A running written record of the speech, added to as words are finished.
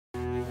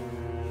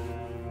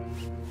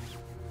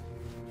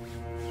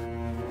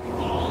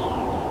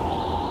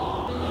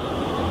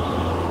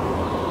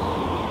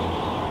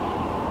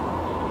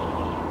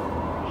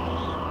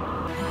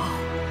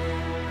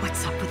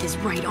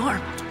his right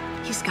arm.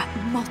 He's got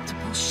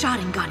multiple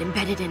Sharingan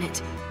embedded in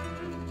it.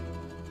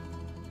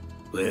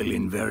 Well,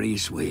 in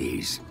various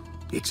ways.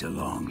 It's a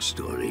long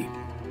story.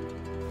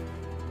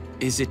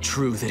 Is it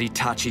true that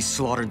Itachi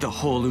slaughtered the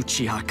whole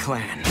Uchiha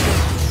clan?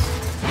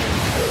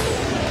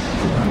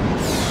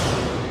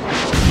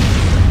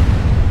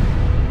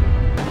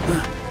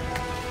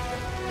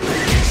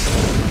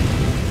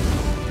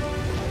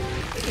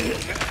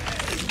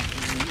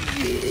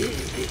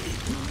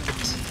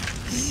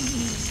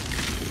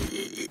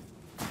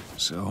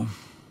 So,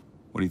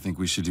 what do you think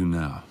we should do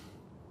now?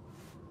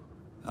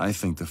 I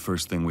think the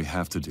first thing we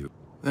have to do...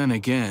 Then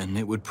again,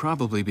 it would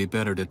probably be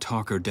better to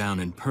talk her down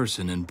in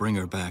person and bring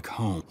her back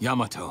home.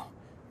 Yamato,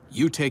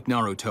 you take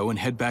Naruto and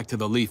head back to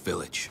the Leaf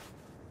Village.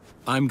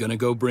 I'm gonna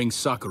go bring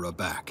Sakura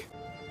back.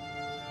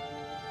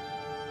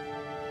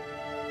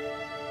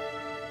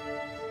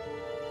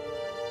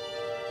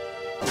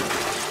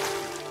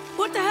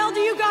 What the hell do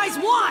you guys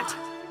want?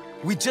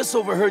 We just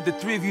overheard the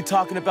three of you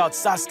talking about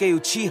Sasuke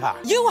Uchiha.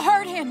 You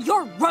heard him!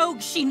 Your rogue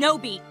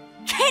shinobi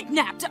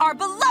kidnapped our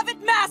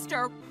beloved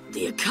master!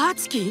 The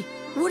Akatsuki?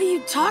 What are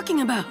you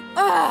talking about?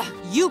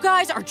 You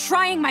guys are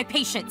trying my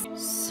patience.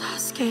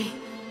 Sasuke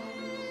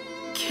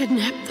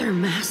kidnapped their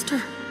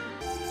master?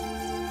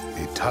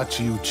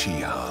 Itachi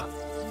Uchiha.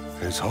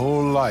 His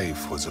whole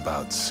life was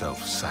about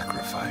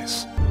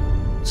self-sacrifice.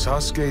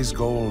 Sasuke's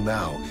goal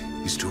now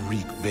is to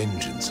wreak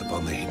vengeance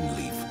upon the Hidden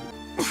Leaf.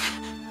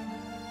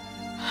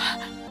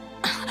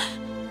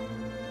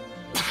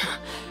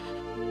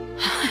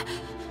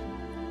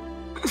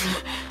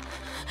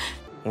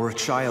 Or a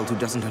child who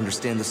doesn't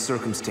understand the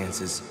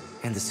circumstances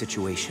and the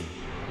situation.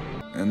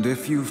 And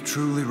if you've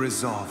truly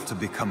resolved to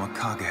become a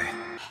Kage...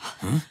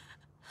 Huh?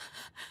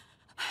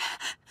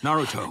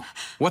 Naruto,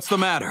 what's the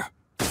matter?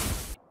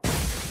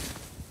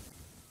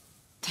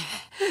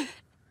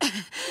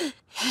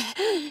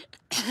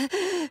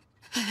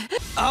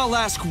 I'll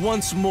ask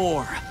once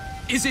more.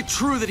 Is it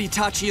true that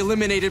Itachi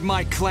eliminated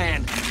my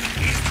clan?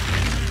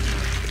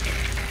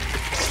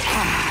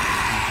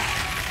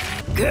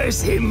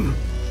 Curse him!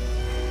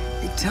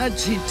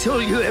 Itachi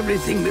told you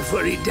everything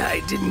before he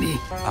died, didn't he?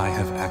 I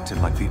have acted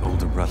like the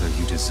older brother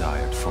you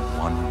desired for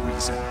one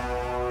reason.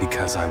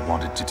 Because I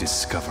wanted to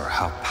discover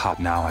how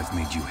powerful. Now I've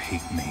made you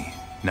hate me.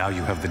 Now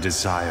you have the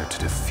desire to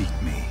defeat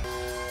me.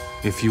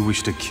 If you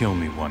wish to kill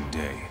me one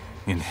day,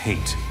 in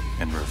hate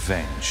and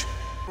revenge,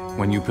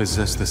 when you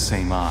possess the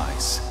same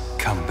eyes,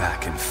 come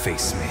back and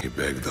face me. He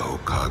begged the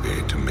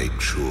Hokage to make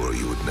sure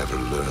you would never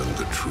learn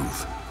the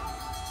truth.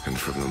 And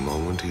from the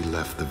moment he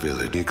left the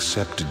village, he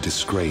accepted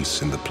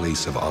disgrace in the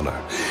place of honor,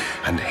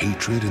 and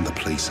hatred in the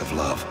place of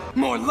love.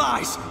 More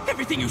lies!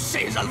 Everything you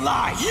say is a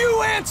lie!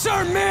 You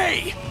answer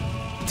me!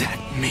 That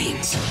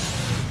means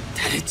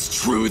that it's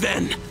true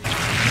then.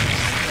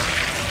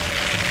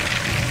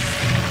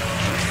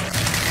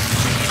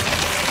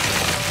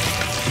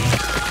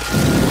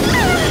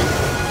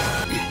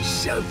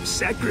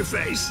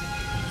 Self-sacrifice.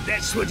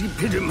 That's what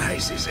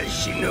epitomizes a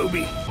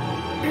shinobi.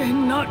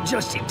 And not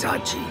just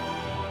Itachi.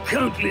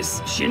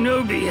 Countless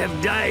shinobi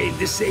have died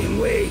the same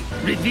way.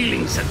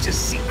 Revealing such a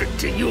secret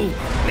to you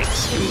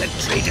makes him a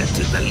traitor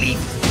to the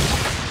Leaf.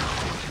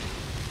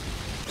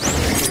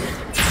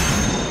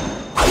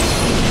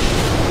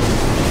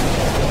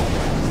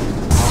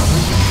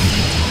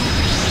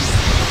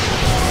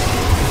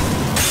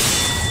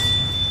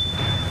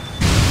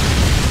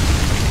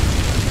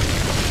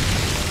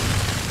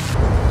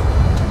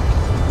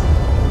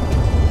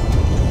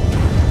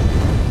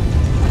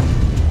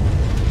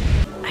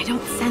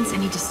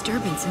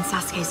 Disturbance in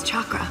Sasuke's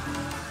chakra.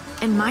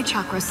 And my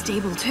chakra's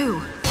stable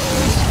too.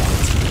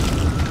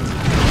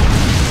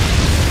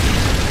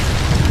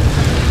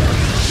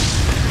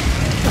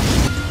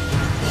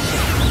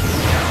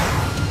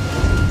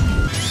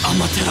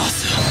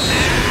 Amaterasu.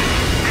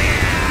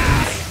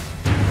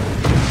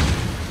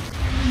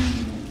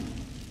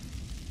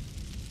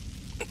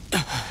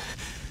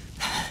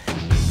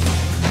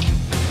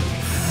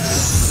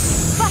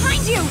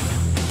 Behind you!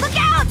 Look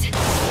out!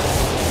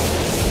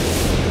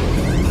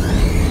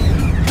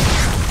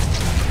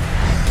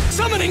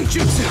 Summoning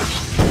jutsu!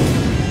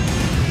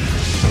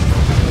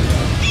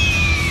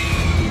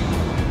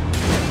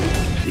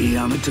 The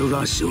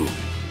Amaterasu.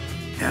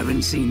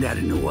 Haven't seen that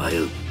in a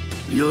while.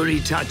 You're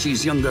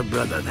Itachi's younger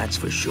brother, that's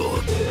for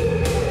sure.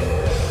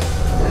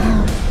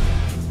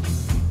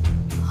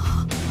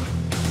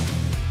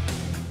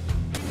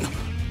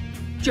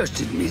 Just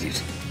admit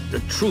it.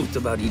 The truth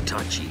about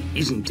Itachi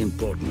isn't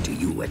important to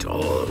you at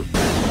all.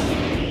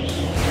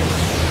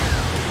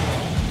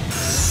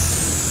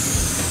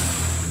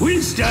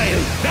 Wind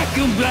style,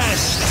 vacuum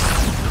blast!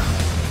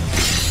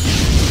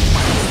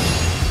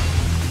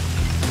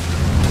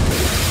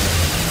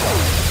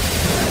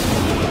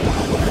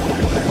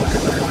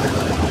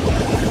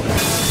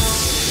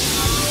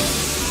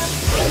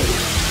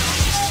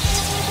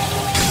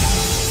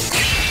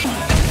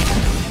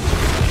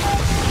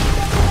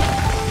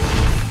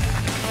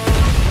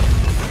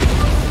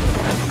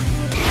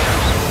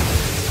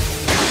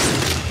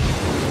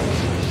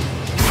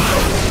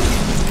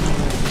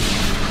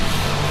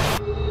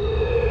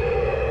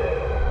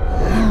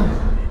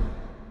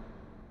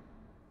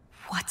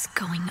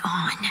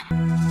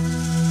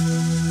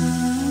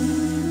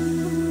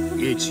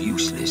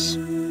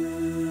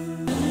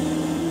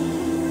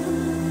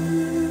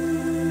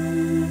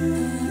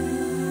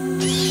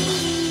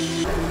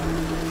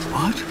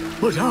 What?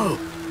 But how?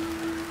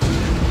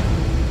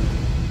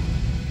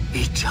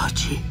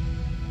 Itachi?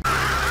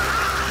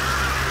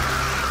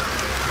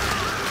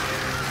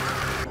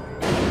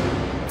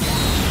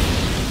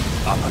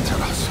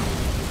 Amaterasu.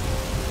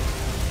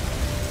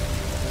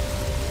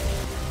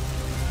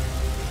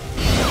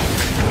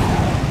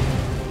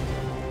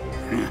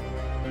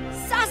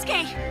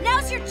 Sasuke,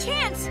 now's your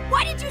chance!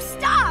 Why did you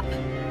stop?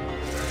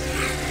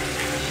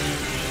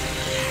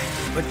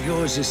 But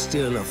yours is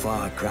still a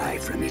far cry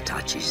from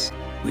Itachi's,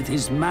 with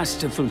his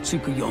masterful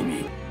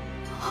Tsukuyomi.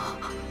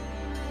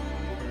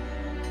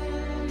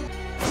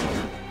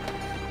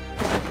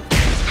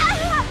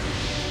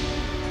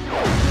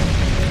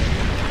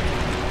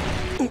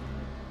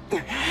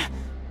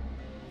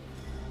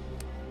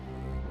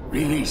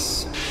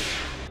 Release.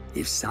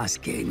 If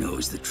Sasuke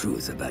knows the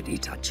truth about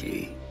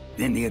Itachi,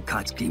 then the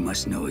Akatsuki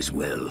must know as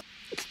well.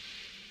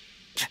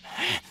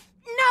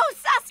 No,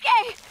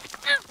 Sasuke!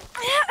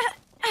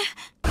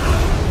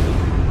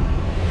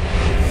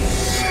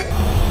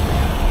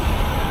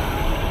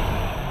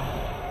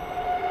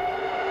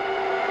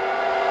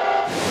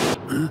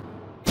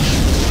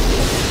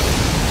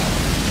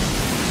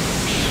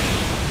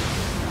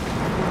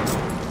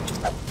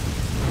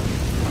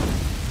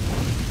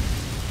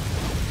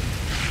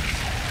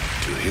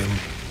 To him,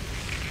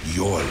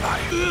 your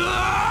life.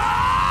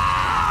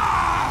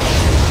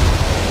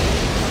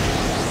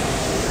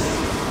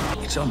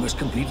 It's almost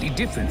completely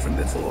different from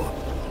before.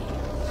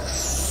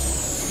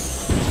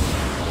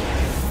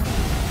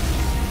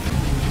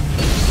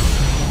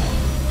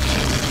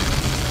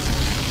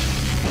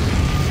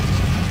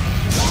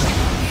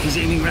 He's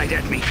aiming right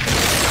at me.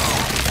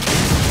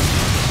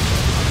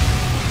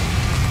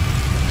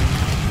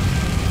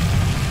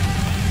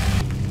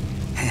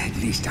 At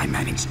least I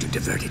managed to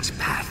divert its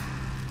path.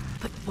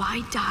 But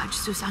why dodge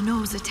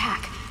Susanoo's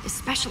attack,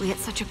 especially at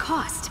such a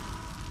cost?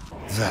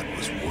 That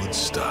was Wood's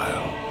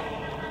style.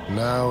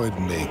 Now it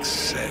makes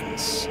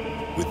sense.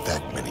 With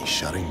that many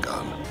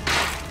Sharingan.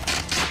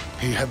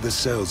 He had the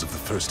cells of the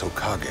first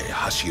Hokage,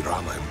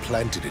 Hashirama,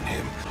 implanted in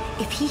him.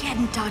 If he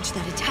hadn't dodged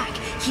that attack,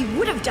 he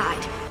would have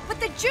died. But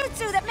the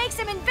jutsu that makes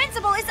him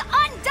invincible is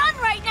undone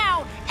right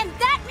now! And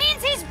that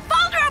means he's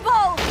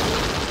vulnerable!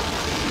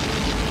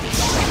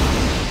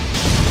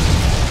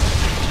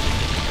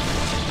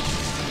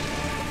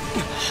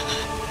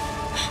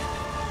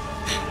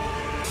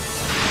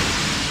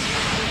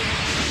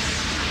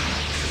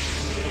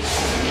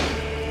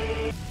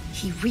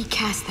 He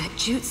recast that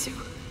jutsu,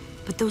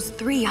 but those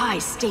 3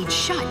 eyes stayed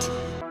shut.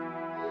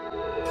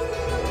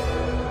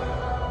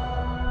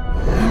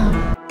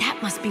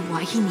 That must be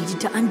why he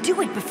needed to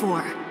undo it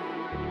before.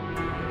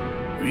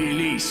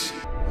 Release.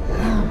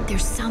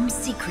 There's some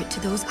secret to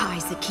those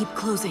eyes that keep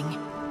closing.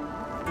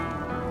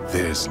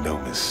 There's no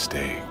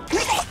mistake.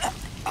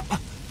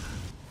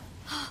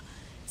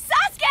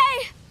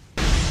 Sasuke!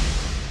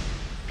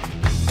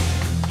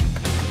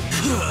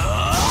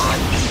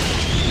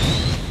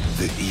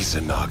 The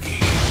Izanagi.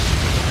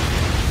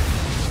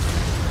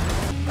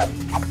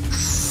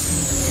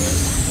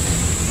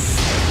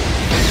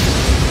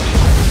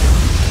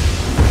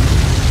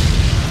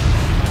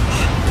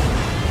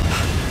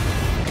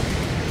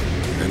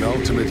 An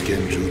ultimate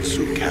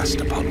genjutsu cast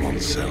upon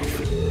oneself.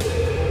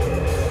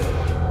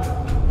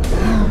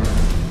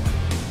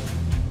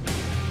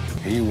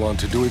 He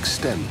wanted to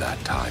extend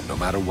that time, no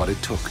matter what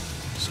it took.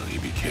 So he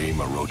became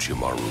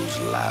Orochimaru's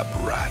lab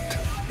rat.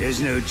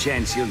 There's no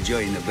chance he'll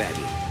join the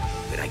battle,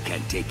 but I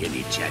can't take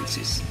any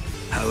chances.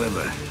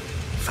 However,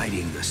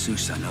 fighting the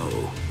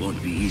Susanoo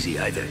won't be easy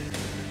either.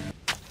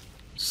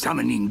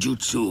 Summoning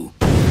Jutsu.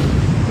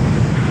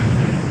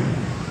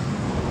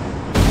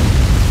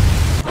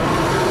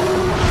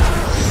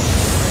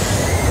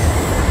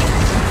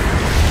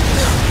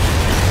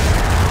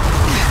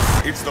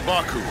 It's the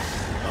Baku,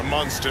 a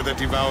monster that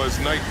devours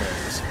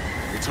nightmares.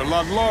 It's a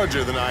lot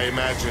larger than I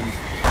imagined.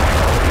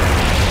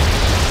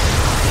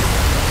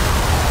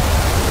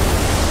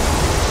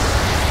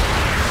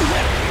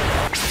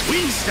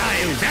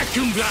 Wind-style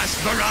vacuum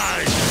blast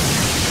barrage!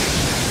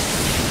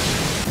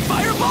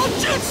 Fireball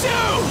Jutsu!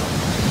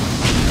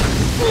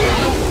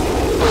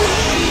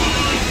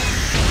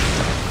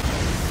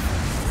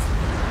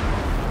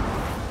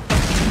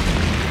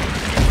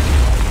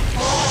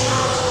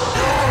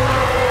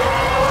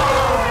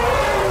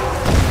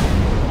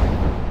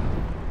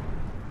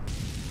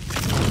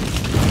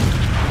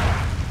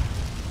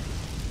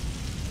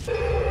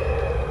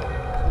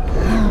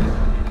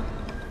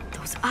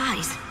 Those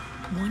eyes.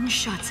 1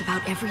 shot's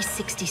about every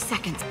 60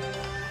 seconds.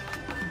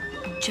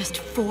 Just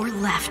 4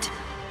 left.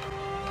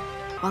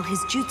 While his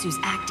jutsu's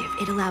active,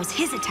 it allows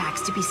his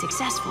attacks to be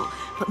successful,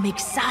 but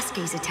makes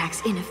Sasuke's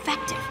attacks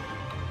ineffective.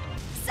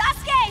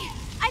 Sasuke!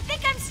 I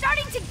think I'm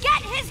starting to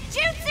get his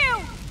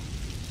jutsu!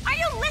 Are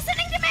you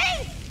listening to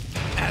me?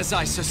 As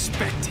I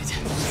suspected.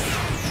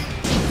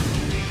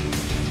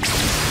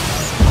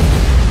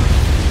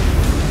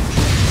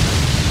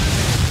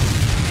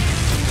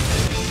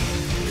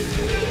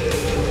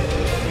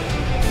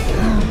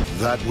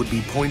 That would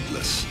be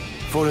pointless.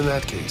 For in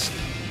that case,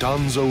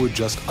 Danzo would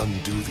just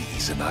undo the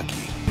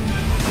Izanagi.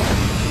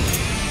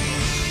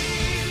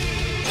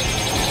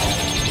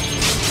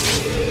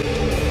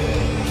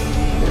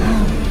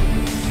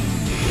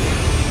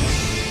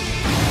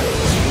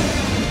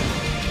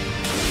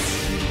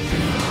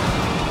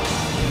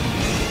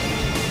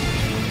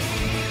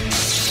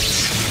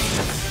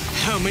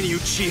 How many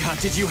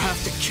Uchiha did you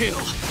have to kill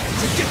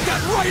to get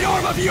that right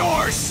arm of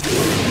yours?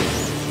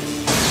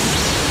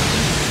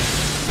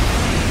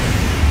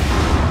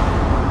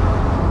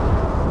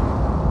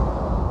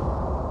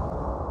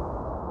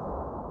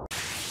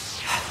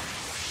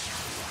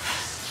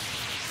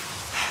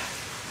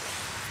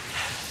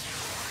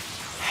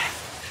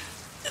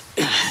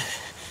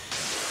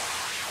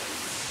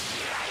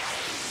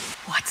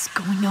 What's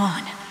going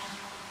on?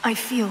 I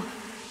feel...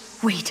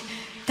 Wait,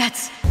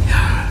 that's...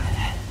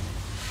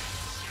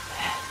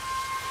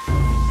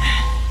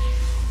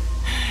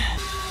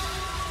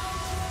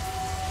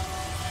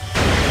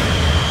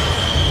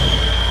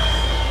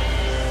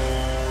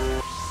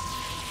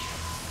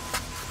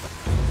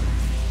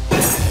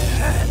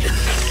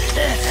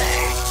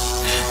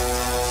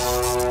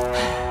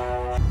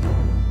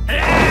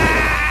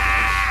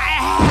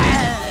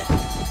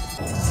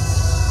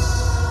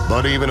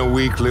 But even a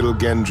weak little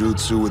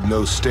genjutsu with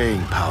no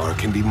staying power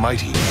can be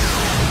mighty.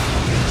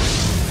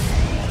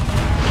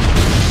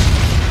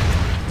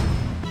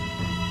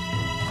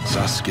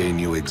 Sasuke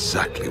knew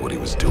exactly what he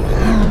was doing.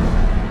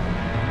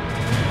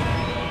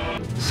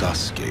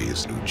 Sasuke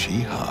is an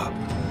Uchiha,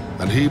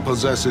 and he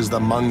possesses the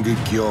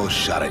Mangekyo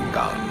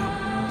Sharingan.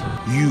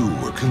 You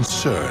were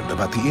concerned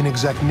about the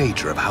inexact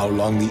nature of how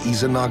long the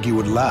Izanagi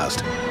would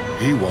last.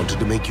 He wanted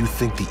to make you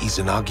think the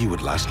Izanagi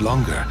would last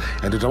longer,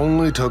 and it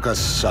only took a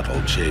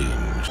subtle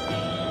change.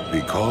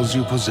 Because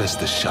you possess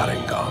the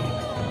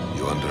Sharingan,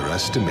 you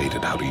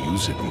underestimated how to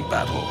use it in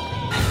battle.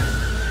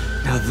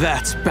 Now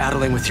that's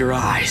battling with your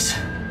eyes.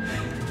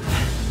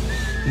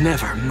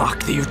 Never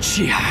mock the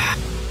Uchiha.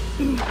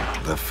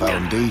 The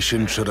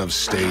Foundation should have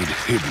stayed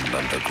hidden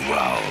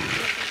underground.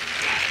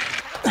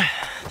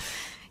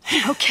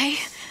 Okay,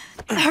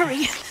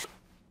 hurry.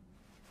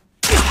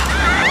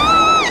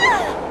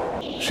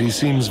 She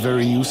seems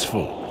very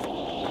useful.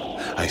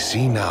 I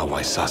see now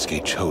why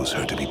Sasuke chose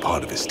her to be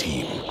part of his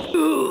team.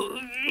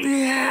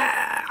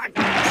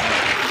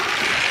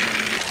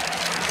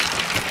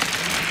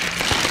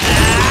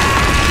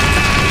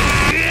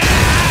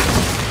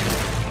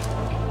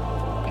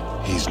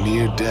 He's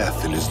near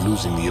death and is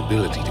losing the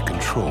ability to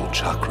control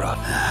chakra.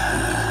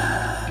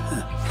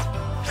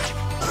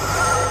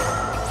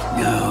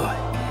 No,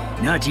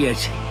 not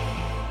yet.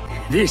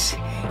 This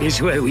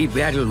is where we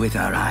battle with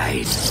our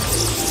eyes.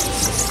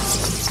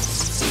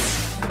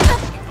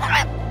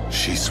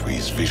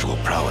 Shisui's visual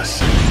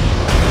prowess.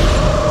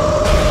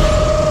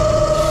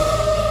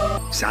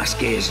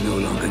 Sasuke is no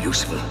longer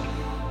useful.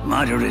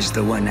 Madara is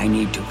the one I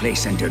need to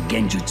place under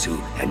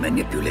genjutsu and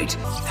manipulate.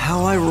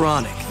 How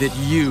ironic that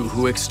you,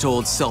 who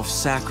extolled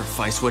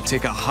self-sacrifice, would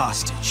take a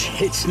hostage.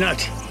 It's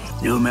not.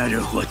 No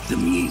matter what the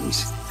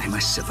means, I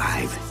must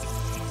survive.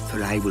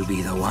 For I will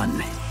be the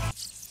one.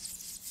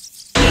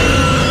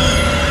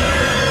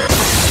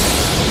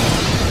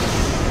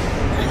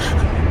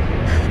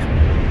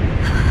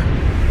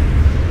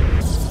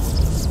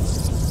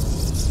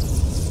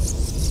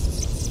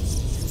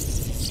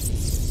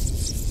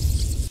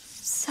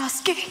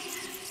 Sasuke,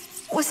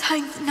 was I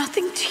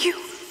nothing to you?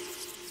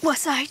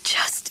 Was I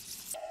just...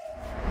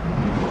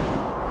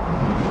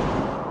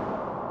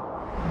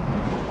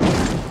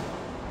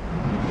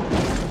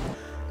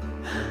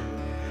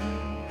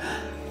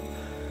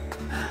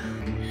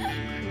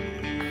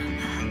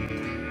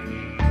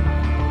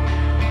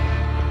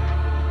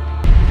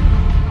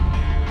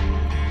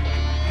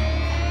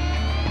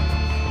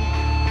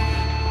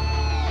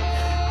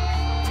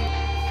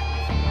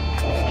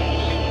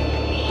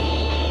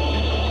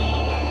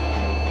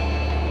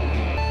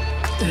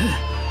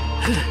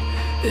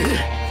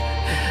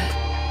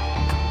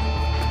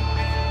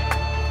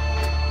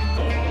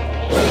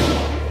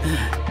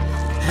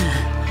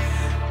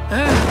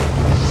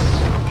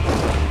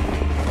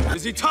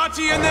 Is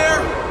Itachi in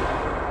there?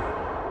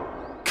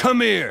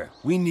 Come here.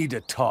 We need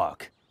to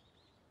talk.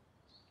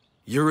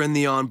 You're in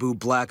the Anbu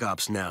Black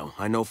Ops now.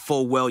 I know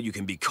full well you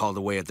can be called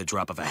away at the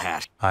drop of a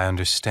hat. I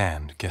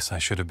understand. Guess I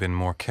should have been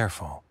more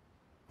careful.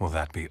 Will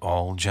that be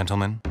all,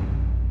 gentlemen?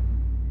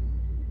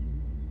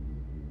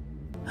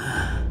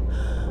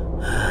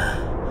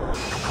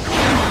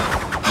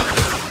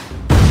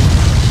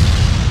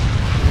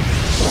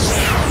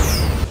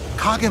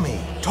 Kagami,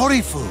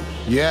 Torifu.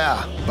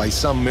 Yeah, by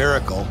some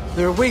miracle.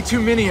 There are way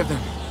too many of them.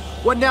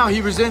 What now,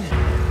 Hiruzen?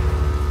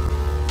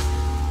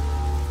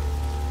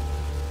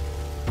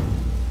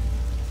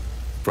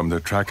 From their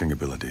tracking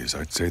abilities,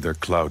 I'd say they're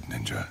Cloud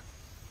Ninja.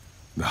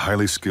 The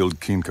highly skilled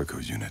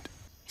Kinkaku unit.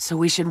 So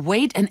we should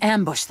wait and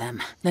ambush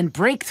them, then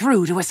break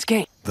through to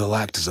escape. They'll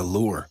act as a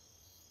lure.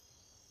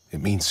 It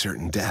means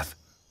certain death.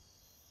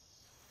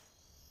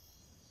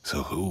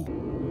 So who?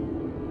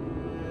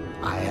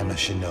 I am a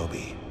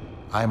shinobi.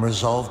 I am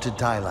resolved to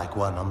die like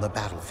one on the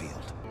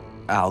battlefield.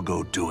 I'll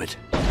go do it.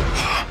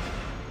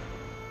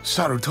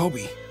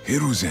 Sarutobi,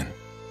 Hiruzen,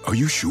 are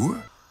you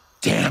sure?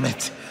 Damn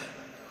it!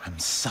 I'm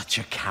such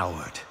a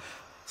coward.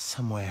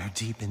 Somewhere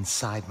deep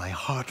inside my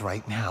heart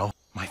right now,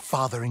 my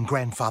father and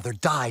grandfather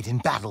died in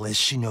battle as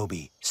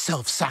shinobi.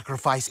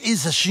 Self-sacrifice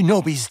is a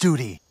shinobi's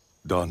duty.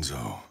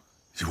 Danzo,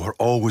 you are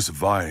always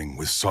vying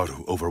with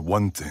Saru over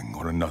one thing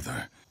or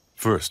another.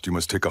 First, you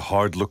must take a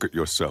hard look at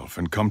yourself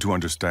and come to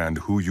understand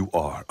who you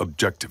are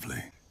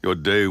objectively. Your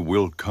day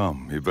will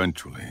come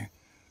eventually.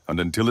 And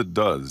until it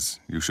does,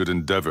 you should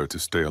endeavor to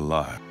stay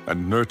alive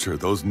and nurture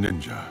those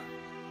ninja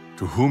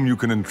to whom you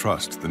can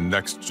entrust the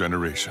next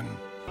generation.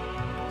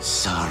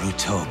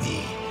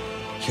 Sarutobi,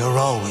 you're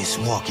always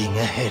walking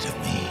ahead of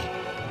me.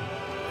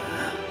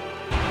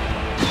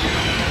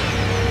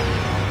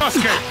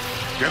 Sasuke,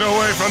 get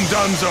away from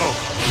Danzo!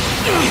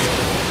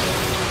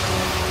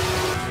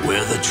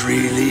 Where the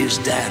tree leaves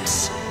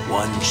dance,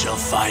 one shall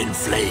find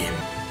flame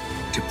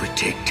to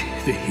protect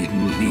the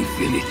hidden leaf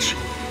village.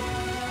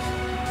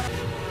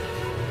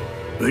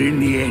 But in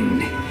the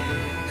end,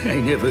 I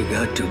never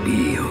got to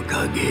be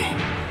Hokage.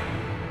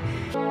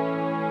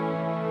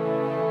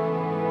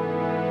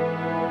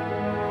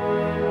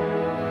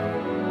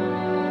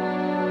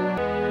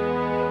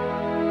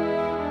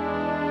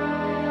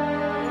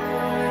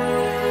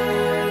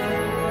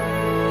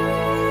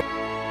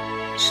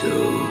 So,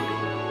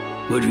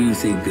 what do you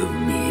think of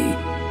me?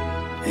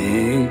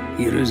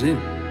 Hiruzen?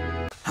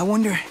 I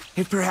wonder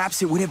if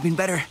perhaps it would have been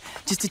better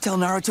just to tell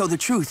Naruto the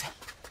truth.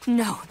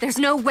 No, there's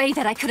no way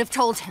that I could have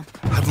told him.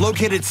 I've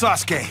located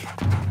Sasuke.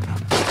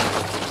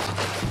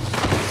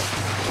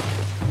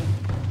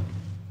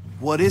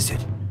 What is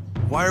it?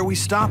 Why are we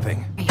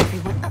stopping?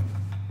 Everyone...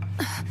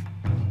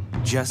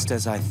 Just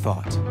as I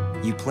thought.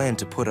 You planned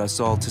to put us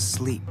all to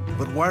sleep.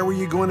 But why were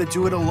you going to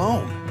do it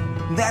alone?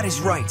 That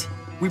is right.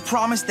 We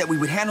promised that we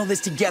would handle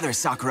this together,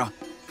 Sakura.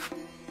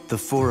 The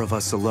four of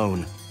us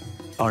alone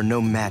are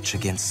no match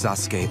against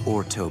Sasuke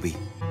or Tobi.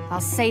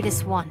 I'll say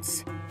this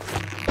once.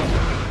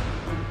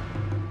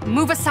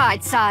 Move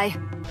aside, Sai.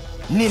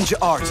 Ninja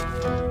art.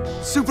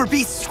 Super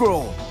Beast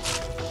Scroll.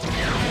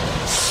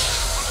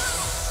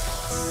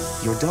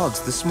 Your dog's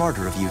the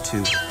smarter of you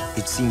two.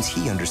 It seems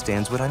he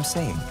understands what I'm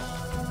saying.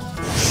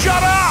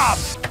 Shut up!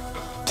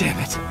 Damn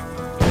it.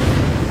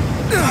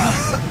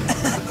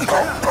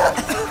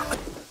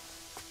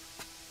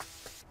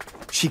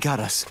 She got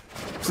us.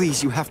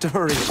 Please, you have to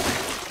hurry.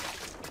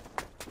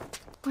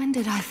 When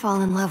did I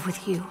fall in love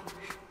with you?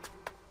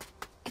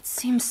 It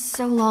seems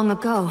so long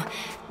ago,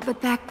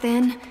 but back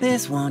then...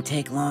 This won't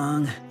take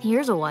long.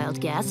 Here's a wild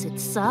guess.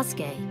 It's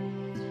Sasuke.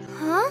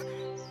 Huh?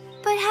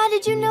 But how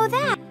did you know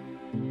that?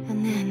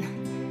 And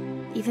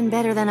then, even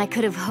better than I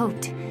could have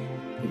hoped,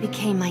 you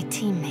became my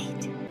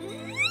teammate.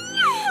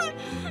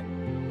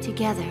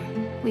 Together,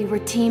 we were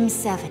Team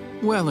 7.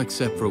 Well,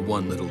 except for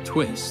one little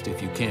twist.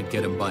 If you can't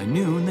get him by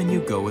noon, then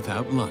you go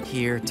without lunch.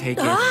 Here, take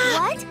it.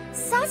 What?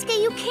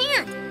 Sasuke, you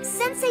can't!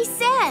 Sensei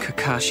said!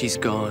 Kakashi's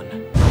gone.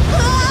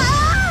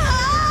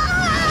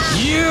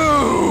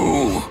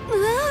 You!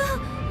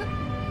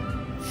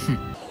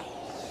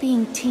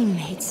 Being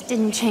teammates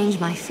didn't change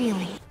my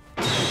feeling.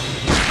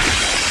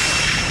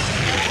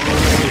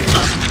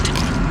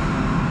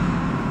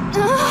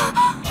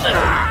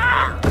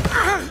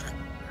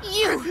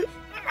 You!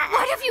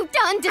 What have you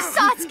done to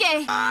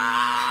Sasuke?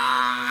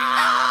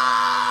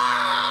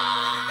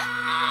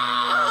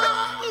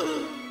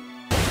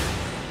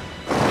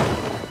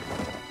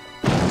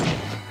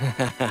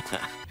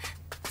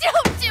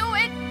 Don't do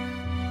it!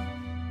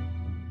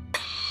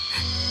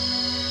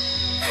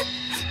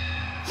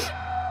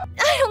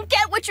 I don't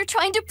get what you're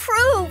trying to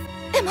prove.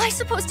 Am I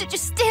supposed to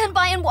just stand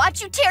by and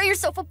watch you tear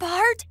yourself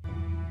apart?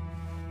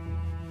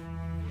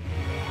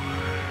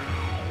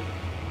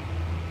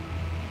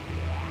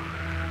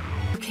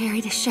 You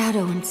carried a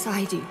shadow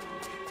inside you.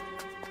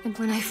 And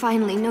when I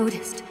finally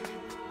noticed,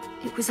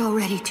 it was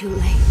already too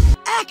late.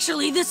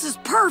 Actually, this is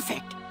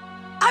perfect.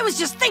 I was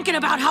just thinking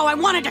about how I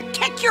wanted to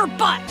kick your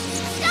butt.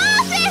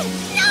 Stop it!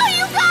 No,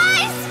 you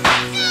guys!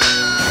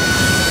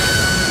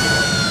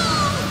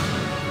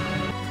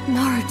 No!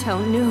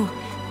 Naruto knew.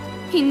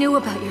 He knew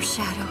about your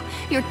shadow,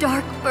 your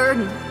dark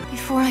burden.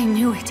 Before I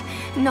knew it,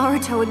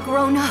 Naruto had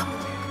grown up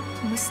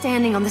and was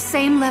standing on the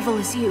same level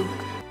as you.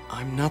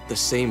 I'm not the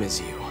same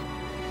as you.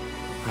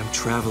 I'm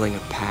traveling a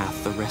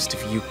path the rest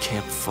of you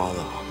can't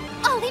follow.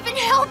 I'll even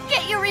help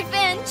get your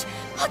revenge.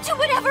 I'll do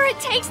whatever it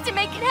takes to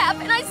make it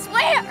happen, I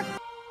swear.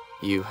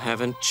 You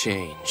haven't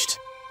changed.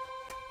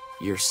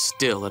 You're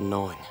still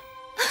annoying.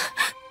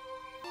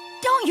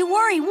 Don't you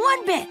worry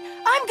one bit.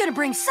 I'm gonna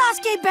bring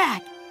Sasuke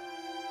back.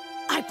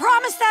 I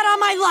promise that on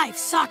my life,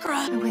 Sakura.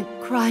 I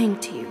went crying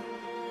to you,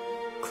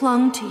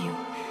 clung to you,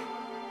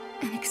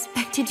 and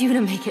expected you to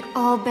make it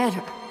all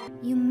better.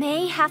 You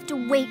may have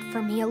to wait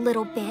for me a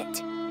little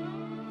bit.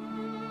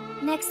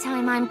 Next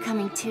time I'm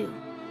coming too.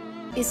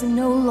 Is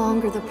no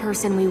longer the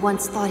person we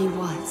once thought he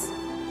was.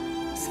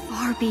 He's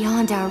far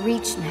beyond our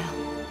reach now.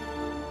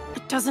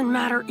 It doesn't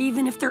matter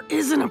even if there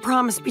isn't a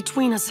promise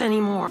between us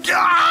anymore.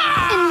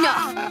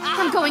 Enough!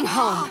 I'm going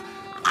home.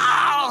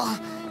 Ow!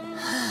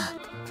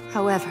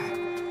 However,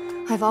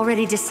 I've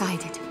already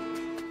decided.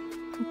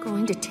 I'm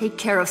going to take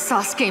care of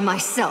Sasuke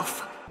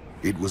myself.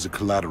 It was a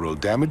collateral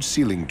damage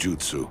sealing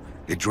jutsu.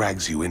 It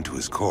drags you into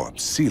his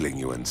corpse, sealing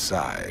you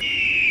inside.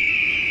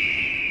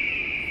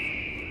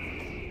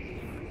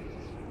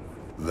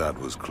 That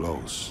was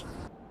close.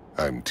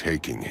 I'm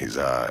taking his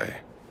eye.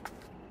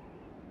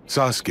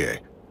 Sasuke,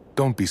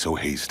 don't be so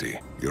hasty.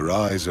 Your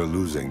eyes are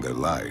losing their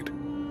light.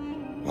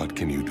 What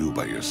can you do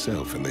by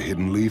yourself in the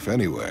Hidden Leaf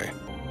anyway?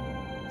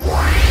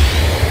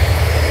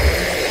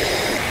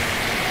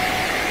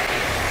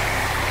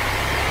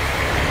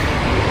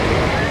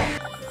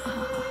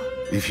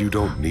 If you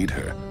don't need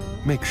her,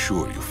 make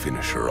sure you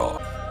finish her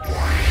off.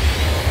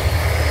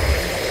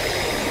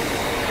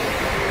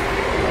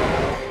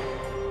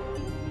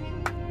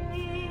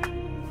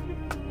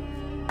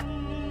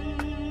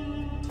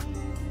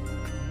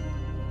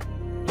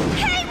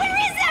 Hey, where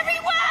is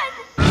everyone?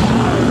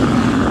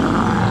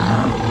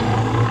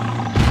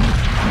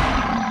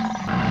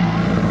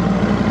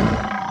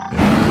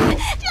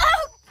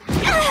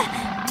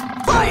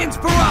 Lion's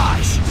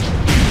Barrage!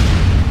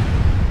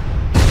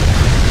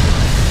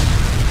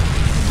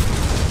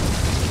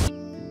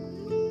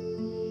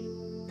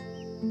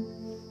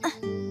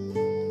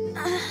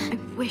 I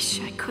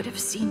wish I could have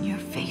seen your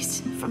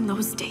face from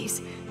those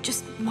days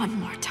just one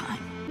more time.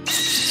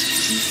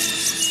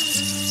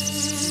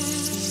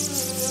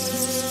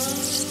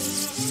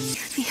 It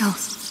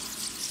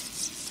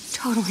feels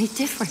totally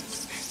different.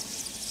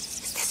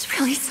 Is this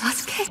really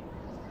Sasuke?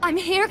 I'm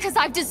here because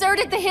I've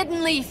deserted the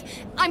Hidden Leaf.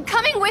 I'm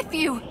coming with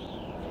you.